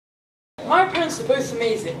My parents are both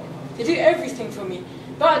amazing. They do everything for me,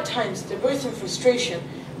 but at times they're both in frustration,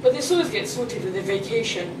 but this always gets sorted with a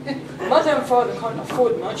vacation. Mother and father can't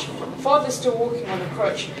afford much. Father's still walking on a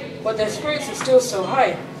crutch, but their spirits are still so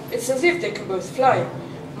high. It's as if they can both fly.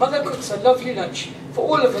 Mother cooks a lovely lunch for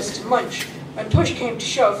all of us to munch. When push came to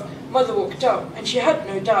shove, Mother walked out, and she had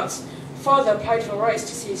no doubts. Father applied for rights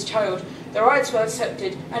to see his child. The rights were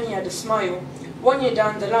accepted, and he had a smile. 1 year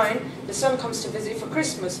down the line, the son comes to visit for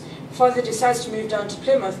Christmas. Father decides to move down to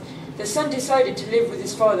Plymouth. The son decided to live with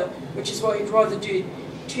his father, which is what he'd rather do.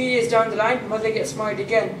 2 years down the line, Mother gets married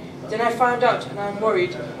again. Then I found out, and I'm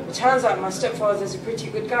worried. It turns out my stepfather's a pretty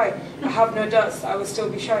good guy. I have no doubts that I will still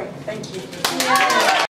be shy. Thank you.